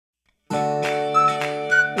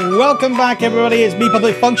Welcome back, everybody. It's me,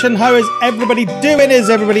 publicFunction. How is everybody doing? Is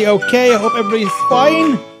everybody okay? I hope everybody's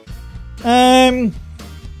fine.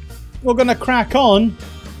 We're gonna crack on,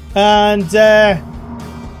 and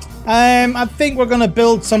I think we're gonna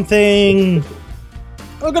build something.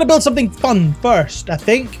 We're gonna build something fun first. I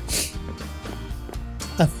think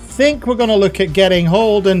we're gonna look at getting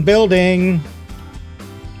hold and building.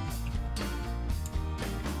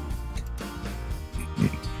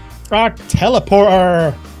 Our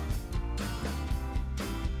teleporter.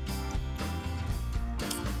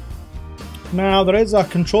 Now there is a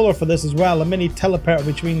controller for this as well, a mini teleporter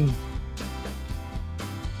between.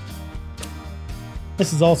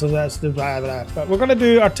 This is also that's the but we're gonna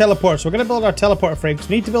do our teleporter. So we're gonna build our teleporter frame because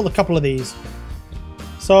we need to build a couple of these.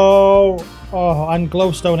 So and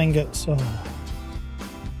glowstone ingots. Oh.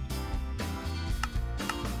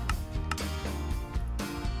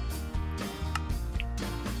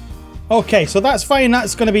 Okay, so that's fine.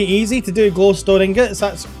 That's going to be easy to do glowstone ingots.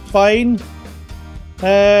 That's fine.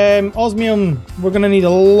 Osmium, we're going to need a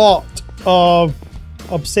lot of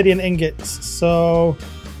obsidian ingots. So,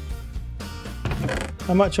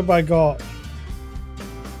 how much have I got?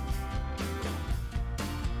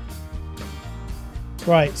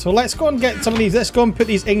 Right, so let's go and get some of these. Let's go and put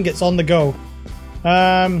these ingots on the go.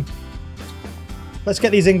 Let's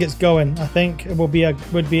get these ingots going. I think it would be a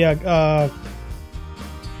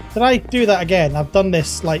Did I do that again? I've done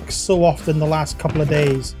this like so often the last couple of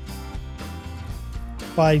days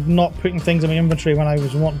by not putting things in my inventory when I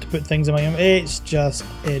was wanting to put things in my inventory. It's just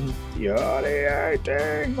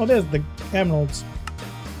infuriating. Oh, there's the emeralds.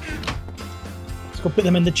 Let's go put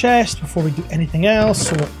them in the chest before we do anything else.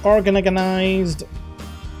 So we're organized.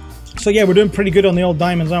 So yeah, we're doing pretty good on the old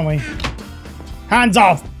diamonds, aren't we? Hands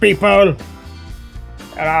off, people!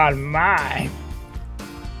 They're all mine.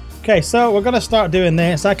 Okay, so we're gonna start doing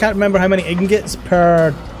this. I can't remember how many ingots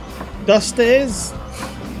per dust it is.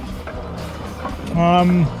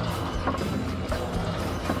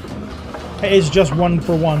 It is just 1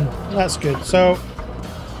 for 1. That's good. So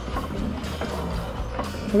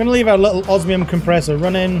we're gonna leave our little osmium compressor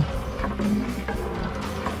running.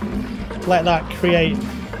 Let that create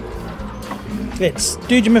its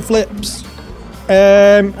Dujima flips,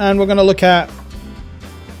 and we're gonna look at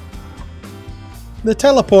the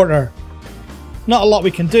teleporter. Not a lot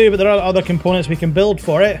we can do, but there are other components we can build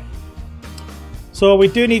for it. So we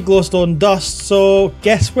do need glowstone dust, so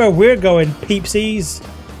guess where we're going, peepsies?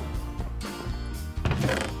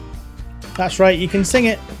 That's right, you can sing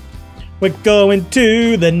it. We're going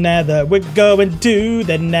to the nether, we're going to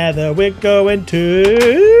the nether, we're going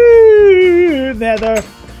to nether.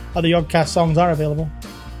 Other Yogscast songs are available.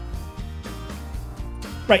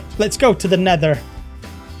 Right, let's go to the nether.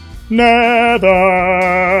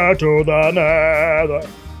 Nether to the nether.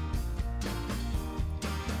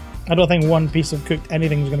 I don't think one piece of cooked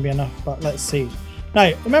anything is going to be enough, but let's see.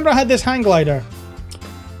 Now, remember I had this hang glider?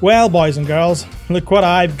 Well, boys and girls, look what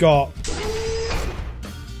I've got.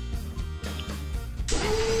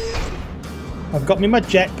 I've got me my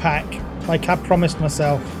jetpack, like I promised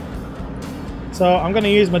myself. So I'm going to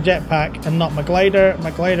use my jetpack and not my glider.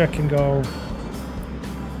 My glider can go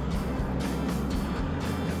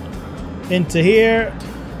into here,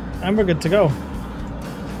 and we're good to go.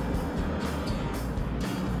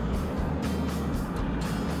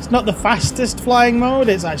 It's not the fastest flying mode,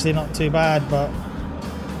 it's actually not too bad, but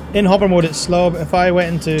in hover mode it's slow, but if I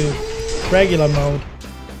went into regular mode,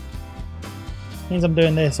 it means I'm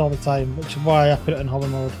doing this all the time, which is why I put it in hover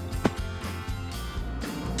mode.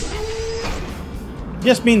 It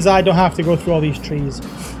just means I don't have to go through all these trees.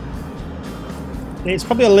 It's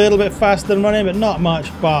probably a little bit faster than running, but not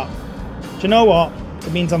much, but do you know what?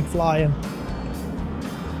 It means I'm flying.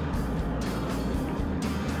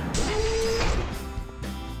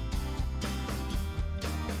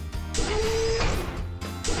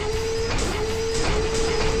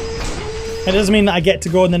 It doesn't mean that I get to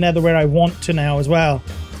go in the nether where I want to now as well.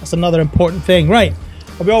 That's another important thing. Right,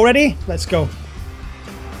 are we all ready? Let's go.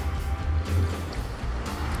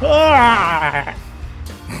 Ah!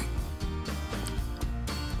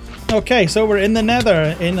 Okay, so we're in the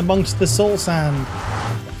nether, in amongst the soul sand.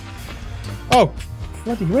 Oh,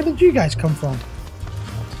 bloody, where did you guys come from?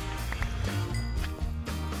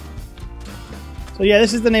 So yeah,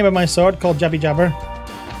 this is the name of my sword, called Jabby Jabber.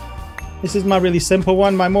 This is my really simple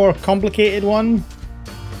one. My more complicated one.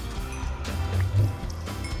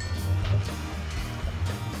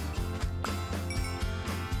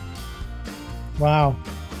 Wow.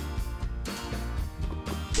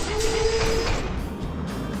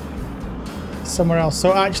 Somewhere else.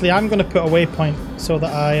 So actually I'm going to put a waypoint so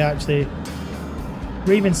that I actually...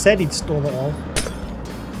 Raven said he'd stole it all.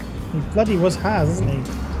 He bloody has, isn't he?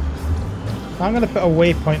 I'm going to put a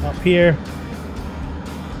waypoint up here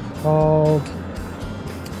called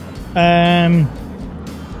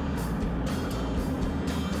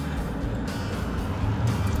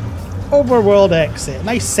Overworld Exit.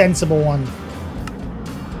 Nice sensible one.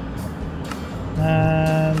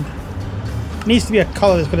 And needs to be a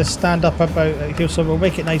colour that's going to stand up about here, so we'll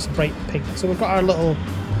make it nice and bright pink. So we've got our little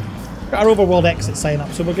Overworld Exit sign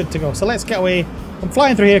up, so we're good to go. So let's get away. I'm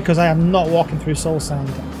flying through here because I am not walking through soul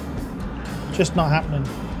sand. Just not happening.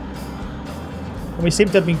 And we seem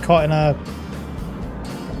to have been caught in a...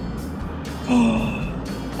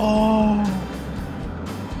 Oh,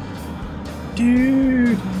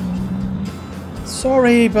 dude.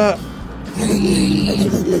 Sorry, but...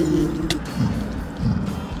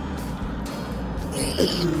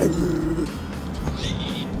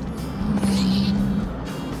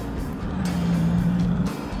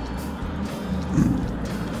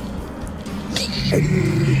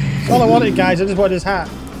 That's all I wanted, guys. I just wanted his hat.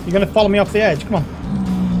 You're going to follow me off the edge. Come on.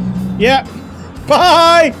 Yeah.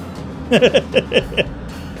 Bye!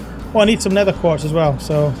 Well, I need some nether quartz as well,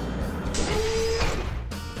 so...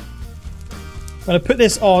 I'm going to put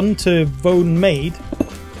this on to Bone Made,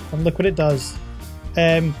 and look what it does.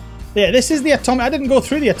 Yeah, this is the atomic... I didn't go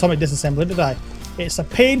through the atomic disassembly, did I? It's a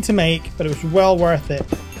pain to make, but it was well worth it.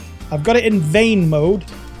 I've got it in vein mode,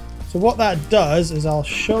 so what that does is I'll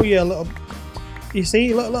show you a little... You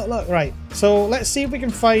see? Look, look, look. Right. So let's see if we can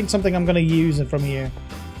find something I'm going to use from here.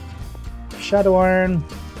 Shadow iron.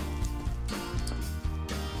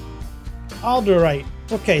 Alderite.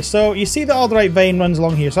 Okay, so you see the Alderite vein runs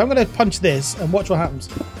along here. So I'm going to punch this and watch what happens.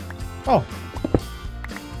 Oh.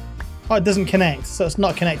 Oh, it doesn't connect. So it's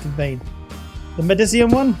not a connected vein. The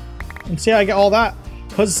Medicium one. And see how I get all that?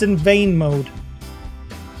 Because it's in vein mode.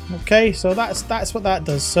 Okay, so that's what that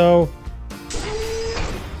does. So...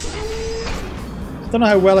 Don't know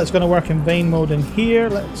how well it's going to work in vein mode in here.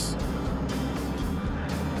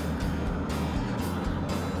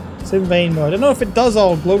 It's in vein mode. I don't know if it does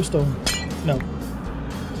all glowstone. No.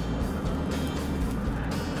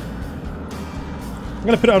 I'm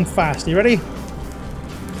going to put it on fast. Are you ready?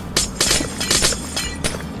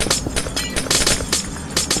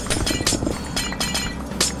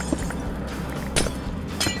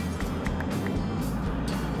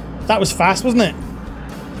 That was fast, wasn't it?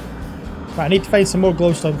 Right, I need to find some more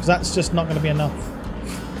glowstone because that's just not going to be enough.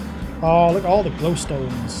 Oh, look at all the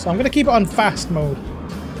glowstones. So I'm going to keep it on fast mode.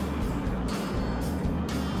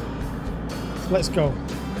 So let's go.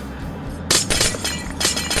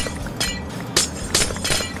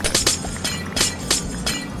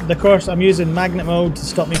 And of course, I'm using magnet mode to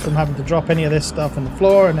stop me from having to drop any of this stuff on the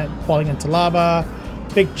floor and it falling into lava.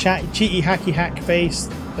 Big cheaty hacky hack face,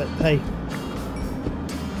 but hey.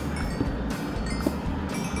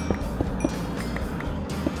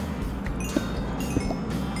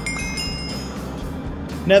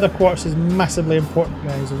 Nether quartz is massively important,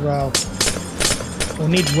 guys, as well. We'll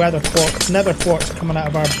need nether quartz coming out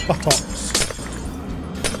of our buttocks.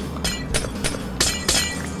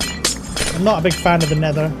 I'm not a big fan of the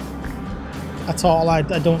nether at all. I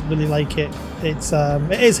don't really like it. It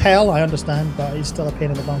is hell, I understand, but it's still a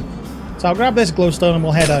pain in the bum. So I'll grab this glowstone and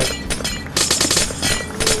we'll head out.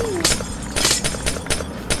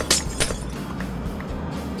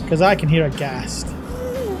 Because I can hear a ghast.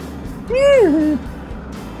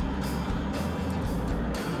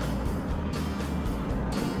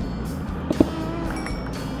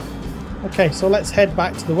 Okay, so let's head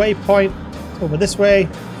back to the waypoint over this way.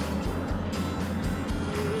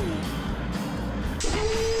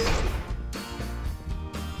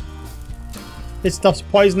 This stuff's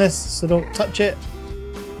poisonous, so don't touch it.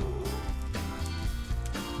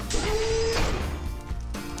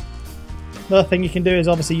 Another thing you can do is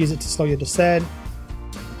obviously use it to slow your descent.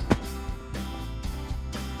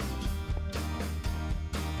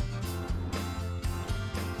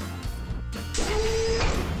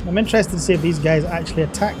 I'm interested to see if these guys actually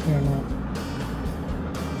attack me or not.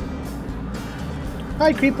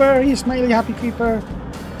 Hi creeper, are you smiley happy creeper?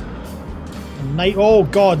 Oh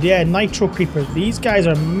god, yeah, nitro creepers. These guys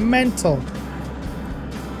are mental.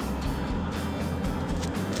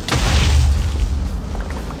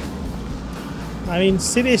 I mean,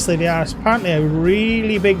 seriously, they are apparently a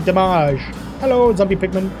really big damage. Hello, zombie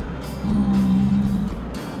pigman.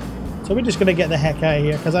 So we're just going to get the heck out of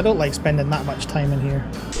here because I don't like spending that much time in here.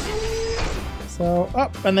 So,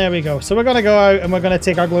 up, and there we go. So we're going to go out and we're going to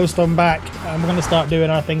take our glowstone back and we're going to start doing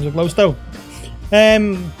our things with glowstone.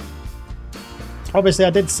 Obviously I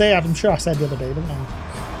did say, I'm sure I said the other day, didn't I?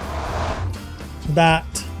 That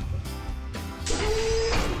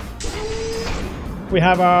We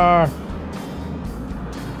have our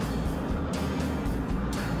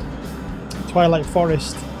Twilight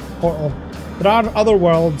Forest portal. There are other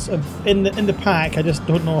worlds in the pack. I just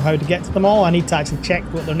don't know how to get to them all. I need to actually check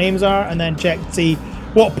what their names are and then check to see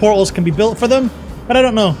what portals can be built for them. But I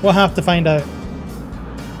don't know. We'll have to find out.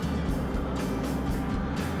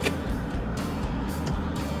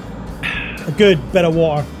 A good bit of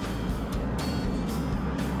water.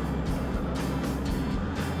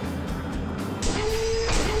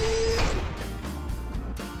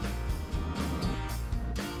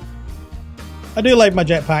 I do like my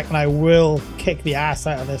jetpack, and I will kick the ass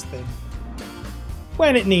out of this thing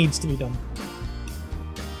when it needs to be done.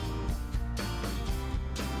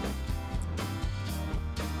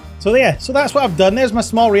 So yeah, so that's what I've done. There's my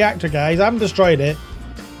small reactor, guys. I haven't destroyed it.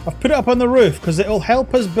 I've put it up on the roof because it'll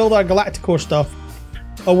help us build our Galacticore stuff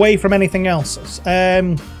away from anything else.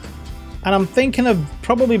 And I'm thinking of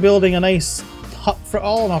probably building a nice hut for it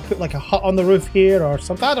all, and I'll put like a hut on the roof here or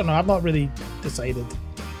something. I don't know. I've not really decided.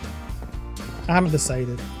 I haven't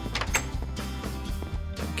decided.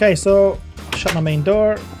 Okay, so I'll shut my main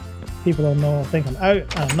door. People don't know. I think I'm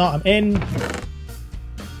out. I'm not. I'm in.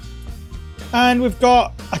 And we've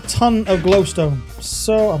got a ton of glowstone.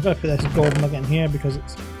 So I'm going to put this gold nugget in here because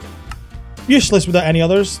it's useless without any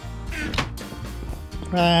others.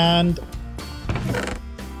 And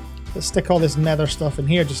let's stick all this nether stuff in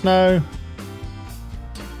here just now.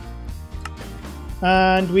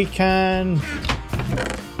 And we can...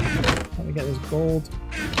 Let me get this gold.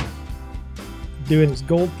 Doing its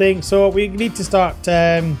gold thing. So we need to start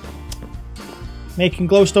making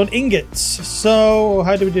glowstone ingots. So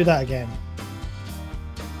how do we do that again?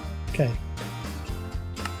 Okay.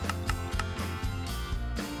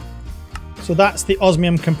 So that's the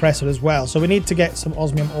osmium compressor as well. So we need to get some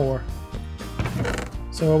osmium ore.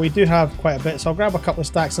 So we do have quite a bit. So I'll grab a couple of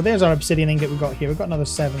stacks. So there's our obsidian ingot we've got here. We've got another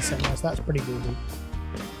 7 sitting there. So that's pretty good.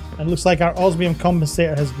 And it looks like our osmium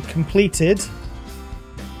compensator has been completed. So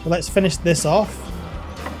let's finish this off.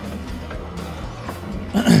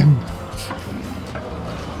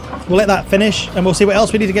 We'll let that finish and we'll see what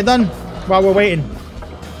else we need to get done while we're waiting.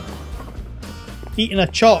 Eating a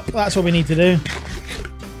chop, that's what we need to do.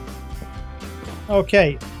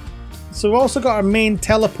 Okay, so we've also got our main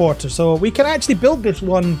teleporter, so we can actually build this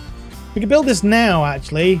one. We can build this now,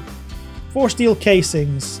 actually. 4 steel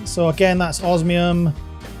casings, so again, that's osmium.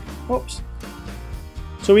 Oops.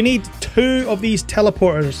 So we need 2 of these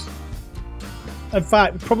teleporters. In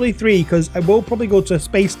fact, probably 3, because I will probably go to a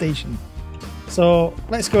space station. So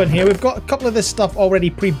let's go in here. We've got a couple of this stuff already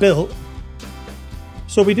pre-built.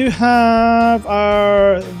 So we do have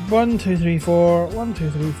our 1, 2, 3, 4, 1, 2,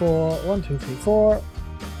 3, 4, 1, 2, 3, 4.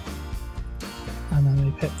 And then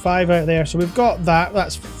we put 5 out there. So we've got that.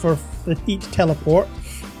 That's for each teleport,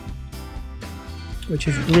 which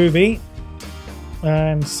is groovy.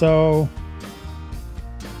 And so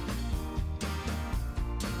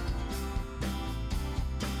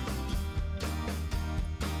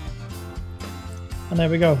and there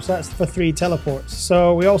we go. So that's for 3 teleports.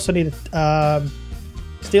 So we also need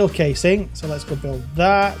steel casing, so let's go build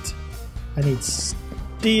that. I need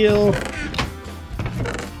steel.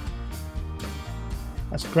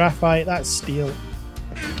 That's graphite, that's steel.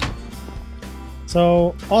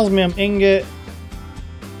 So osmium ingot.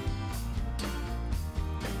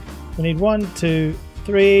 We need 1, 2,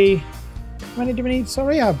 3. How many do we need?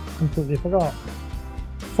 Sorry, I completely forgot.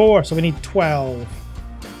 4, so we need 12.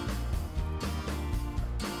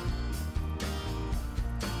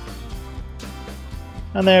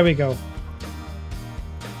 And there we go.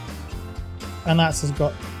 And that's has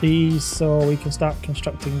got these, so we can start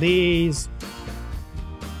constructing these.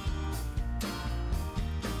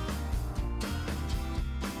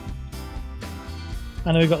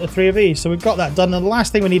 And then we've got the 3 of these, so we've got that done. And the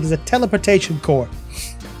last thing we need is a teleportation core.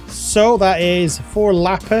 So that is 4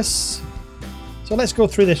 lapis. So let's go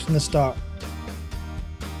through this from the start.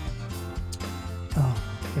 Oh,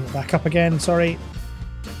 bring it back up again, sorry.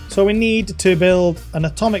 So we need to build an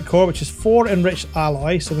atomic core, which is 4 enriched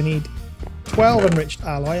alloy. So we need 12 enriched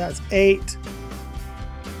alloy. That's 8.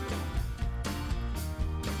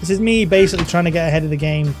 This is me basically trying to get ahead of the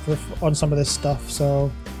game on some of this stuff.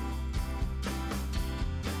 So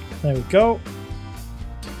there we go.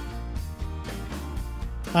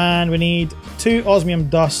 And we need 2 osmium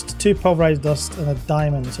dust, 2 pulverized dust, and a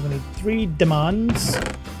diamond. So we need 3 demands.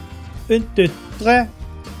 1, 2, 3.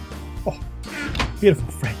 Oh,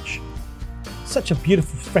 beautiful French. Such a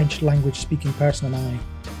beautiful French language speaking person am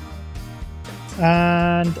I.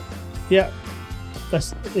 And yeah,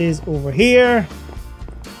 this is over here.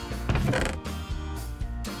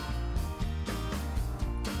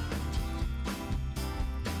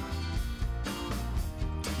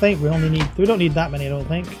 think we don't need that many, I don't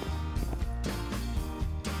think.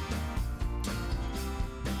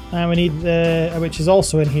 And we need the, which is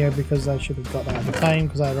also in here because I should have got that at the time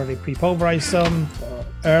because I already pre-pulverized some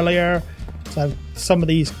earlier. So some of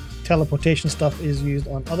these teleportation stuff is used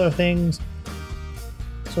on other things.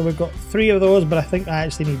 So we've got 3 of those, but I think I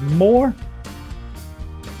actually need more.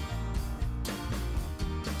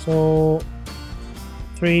 So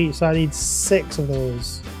 3, so I need 6 of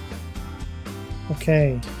those.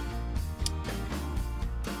 Okay.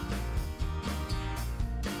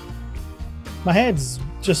 My head's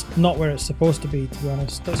just not where it's supposed to be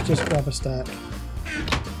honest. Let's just grab a stack.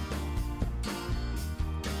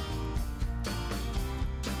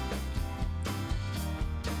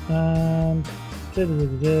 And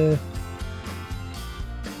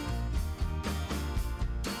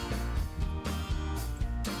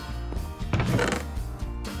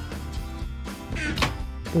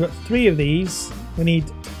we've got 3 of these. We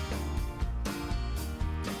need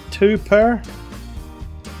 2 per.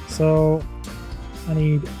 So I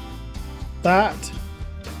need that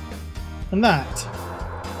and that.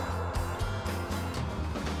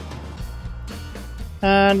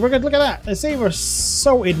 And we're good. Look at that. Let's see, we're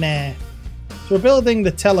sorted now. So we're building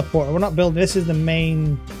the teleporter. We're not building, this is the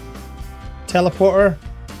main teleporter.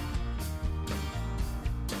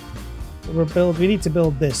 We need to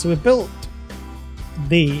build this. So we built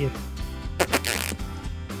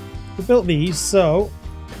these, so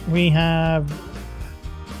we have,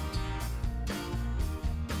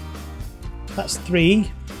 that's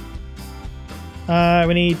 3.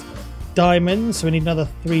 We need diamonds, so we need another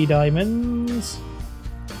 3 diamonds.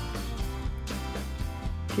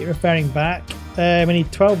 Keep referring back. We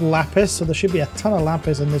need 12 lapis, so there should be a ton of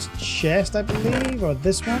lapis in this chest, I believe, or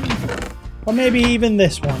this one, or maybe even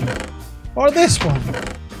this one, or this one.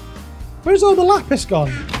 Where's all the lapis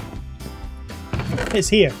gone? It's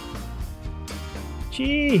here.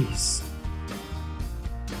 Jeez.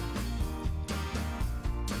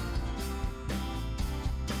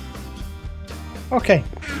 Okay.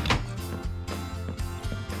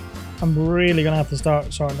 I'm really gonna have to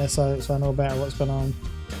start sorting this out so I know better what's going on.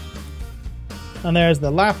 And there's the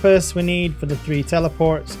lapis we need for the 3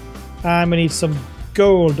 teleports. And we need some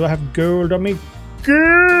gold. Do I have gold on me?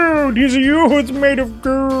 Gold! He's it's made of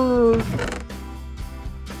gold!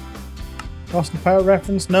 Austin Power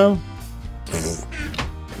reference? No?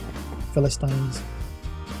 Philistines.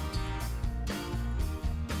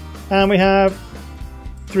 And we have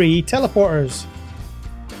 3 teleporters.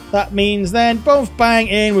 That means then, both bang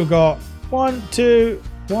in, we've got 1, 2,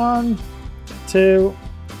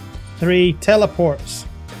 3 teleports.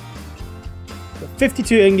 Got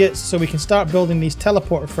 52 ingots, so we can start building these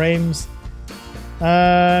teleporter frames.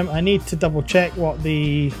 I need to double check what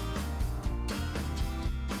the...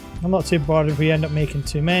 I'm not too bothered if we end up making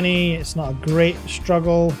too many. It's not a great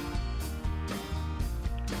struggle.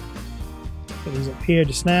 Put these up here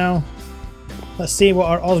just now. Let's see what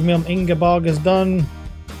our osmium ingabog has done.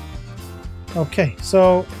 Okay,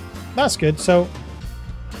 so that's good. So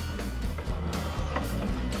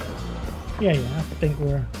yeah, I think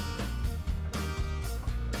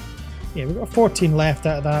we've got 14 left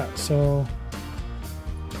out of that. So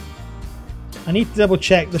I need to double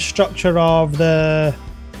check the structure of the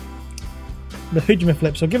Hujima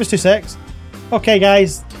flip. So give us 2 secs. Okay,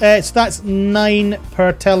 guys, so that's 9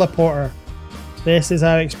 per teleporter. This is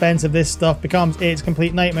how expensive this stuff becomes. It's a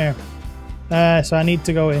complete nightmare. So I need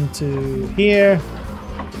to go into here.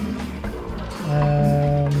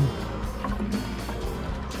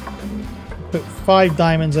 Put 5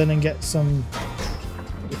 diamonds in and get the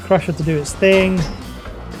crusher to do its thing.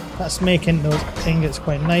 That's making those ingots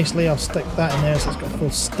quite nicely. I'll stick that in there so it's got a full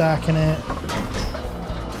stack in it.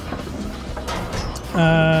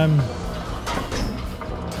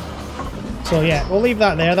 So yeah, we'll leave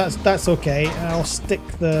that there. That's okay. I'll stick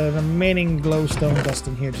the remaining glowstone dust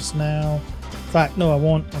in here just now. In fact, no, I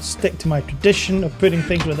won't. I'll stick to my tradition of putting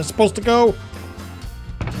things where they're supposed to go.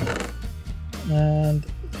 And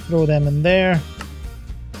throw them in there.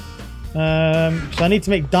 So I need to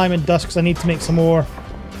make diamond dust because I need to make some more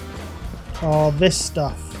of this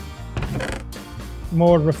stuff.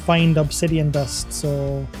 More refined obsidian dust,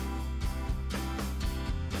 so...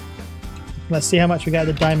 Let's see how much we get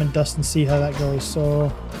of the diamond dust and see how that goes.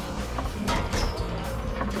 So...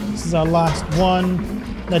 This is our last one.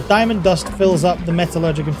 The diamond dust fills up the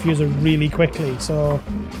metallurgic infuser really quickly, so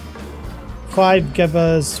 5 give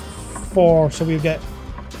us 4, so we get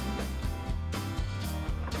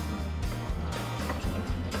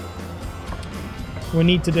we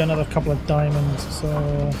need to do another couple of diamonds,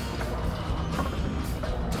 so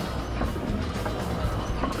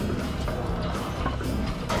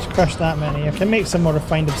crush that many. I can make some more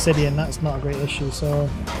refined obsidian, that's not a great issue, so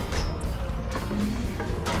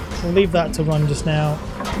we'll leave that to run just now.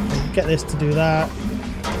 We'll get this to do that.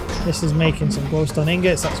 This is making some glowstone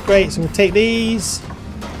ingots, that's great. So we'll take these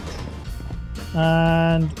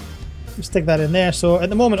and stick that in there. So at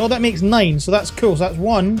the moment, oh, that makes 9, so that's cool. So that's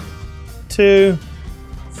 1, 2,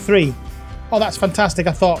 3. Oh, that's fantastic.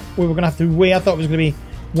 I thought we were going to have to weigh. I thought it was going to be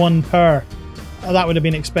 1 per. Oh, that would have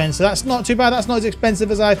been expensive. That's not too bad. That's not as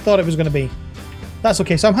expensive as I thought it was going to be. That's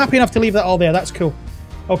okay. So I'm happy enough to leave that all there. That's cool.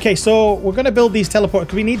 Okay, so we're going to build these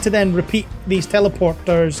teleporters. We need to then repeat these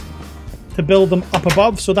teleporters to build them up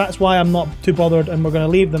above. So that's why I'm not too bothered, and we're going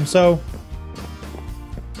to leave them. So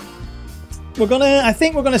we're going to, I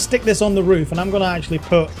think we're going to stick this on the roof, and I'm going to actually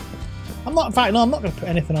put, in fact, no, I'm not going to put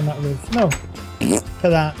anything on that roof. No, to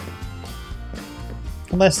that.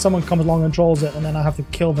 Unless someone comes along and trolls it, and then I have to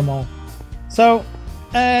kill them all. So,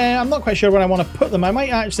 I'm not quite sure where I want to put them. I may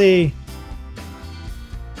have to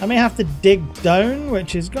dig down,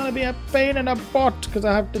 which is going to be a pain in the butt, because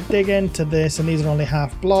I have to dig into this, and these are only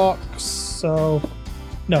half blocks. So,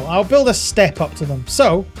 no, I'll build a step up to them.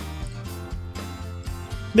 So,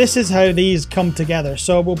 this is how these come together.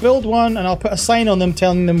 So we'll build one, and I'll put a sign on them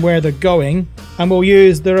telling them where they're going, and we'll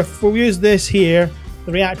use this here,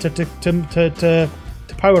 the reactor, to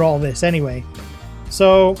power all this anyway.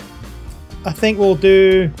 So I think we'll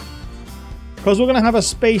do, because we're going to have a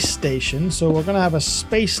space station, so we're going to have a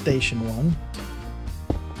space station one.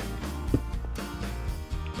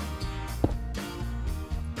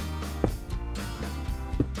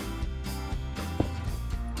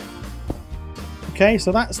 Okay,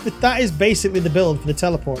 so that is basically the build for the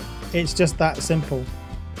teleport. It's just that simple.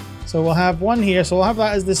 So we'll have one here, so we'll have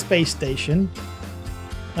that as the space station.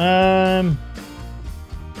 And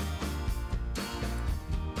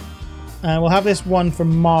we'll have this one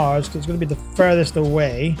from Mars, because it's going to be the furthest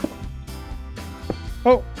away.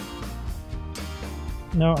 Oh!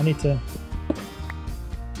 No, I need to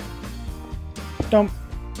dump.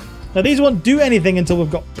 Now these won't do anything until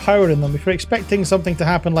we've got power in them. If we're expecting something to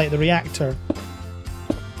happen like the reactor,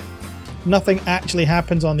 nothing actually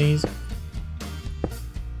happens on these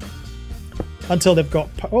until they've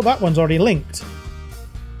got power. Oh, that one's already linked.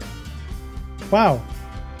 Wow.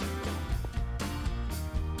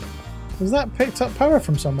 Has that picked up power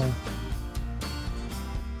from somewhere?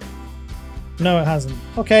 No, it hasn't.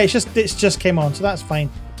 Okay, it's just came on, so that's fine.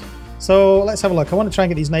 So let's have a look. I want to try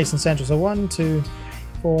and get these nice and central. So 1, 2,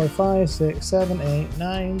 4, 5, 6, 7, 8,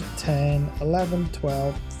 9, 10, 11,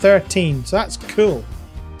 12, 13. So that's cool.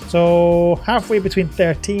 So halfway between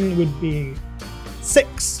 13 would be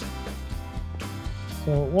 6.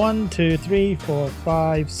 So 1, 2, 3, 4,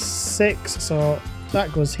 5, 6. So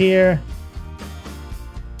that goes here.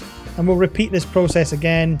 And we'll repeat this process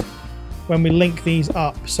again when we link these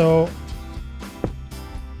up. So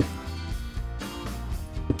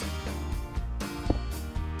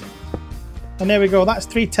and there we go, that's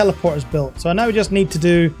 3 teleporters built. So now we just need to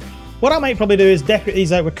do, what I might probably do is decorate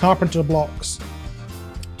these out with carpenter blocks,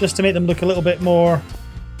 just to make them look a little bit more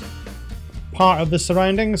part of the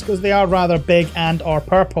surroundings, because they are rather big and are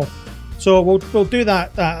purple. So we'll do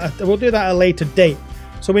that. We'll do that at a later date.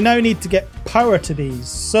 So we now need to get power to these.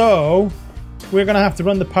 So we're going to have to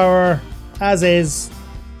run the power as is,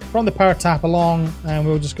 run the power tap along, and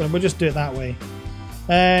we'll just do it that way.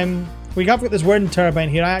 We have got this wind turbine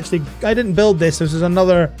here. I didn't build this. This is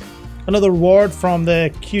another reward from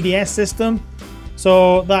the QDS system.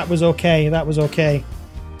 So that was okay. That was okay.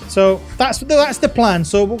 So that's the plan.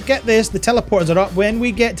 So we'll get this. The teleporters are up. When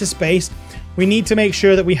we get to space, we need to make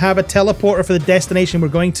sure that we have a teleporter for the destination we're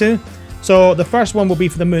going to. So the first one will be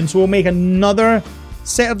for the moon. So we'll make another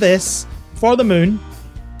set of this for the moon.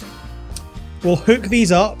 We'll hook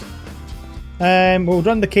these up. We'll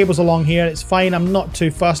run the cables along here. It's fine. I'm not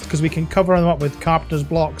too fussed because we can cover them up with carpenter's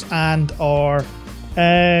blocks and our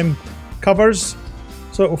covers.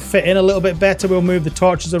 So it will fit in a little bit better. We'll move the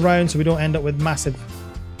torches around so we don't end up with massive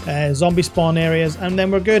zombie spawn areas. And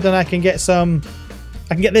then we're good, and I can get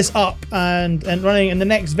this up and running in the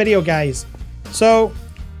next video, guys. So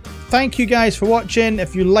thank you guys for watching.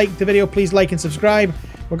 If you liked the video, please like and subscribe.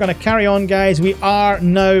 We're going to carry on, guys. We are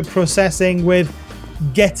now processing with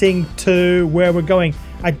getting to where we're going.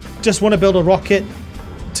 I just want to build a rocket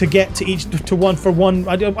to get to one for one.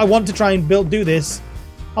 I want to try and do this.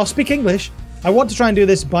 I'll speak English. I want to try and do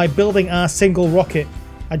this by building a single rocket.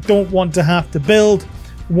 I don't want to have to build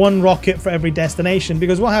one rocket for every destination,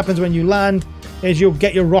 because what happens when you land is you'll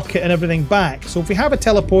get your rocket and everything back. So if we have a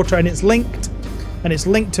teleporter and it's linked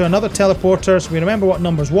to another teleporter, so we remember what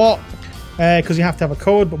number's what, because you have to have a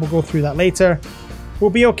code, but we'll go through that later. We'll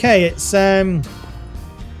be okay. It's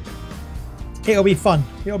it'll be fun.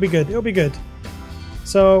 It'll be good. It'll be good.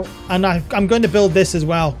 So, and I'm going to build this as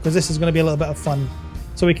well, because this is going to be a little bit of fun,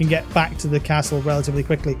 so we can get back to the castle relatively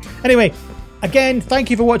quickly. Anyway, again, thank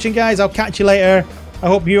you for watching, guys. I'll catch you later. I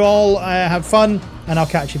hope you all have fun, and I'll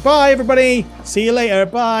catch you. Bye, everybody. See you later.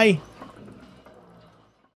 Bye.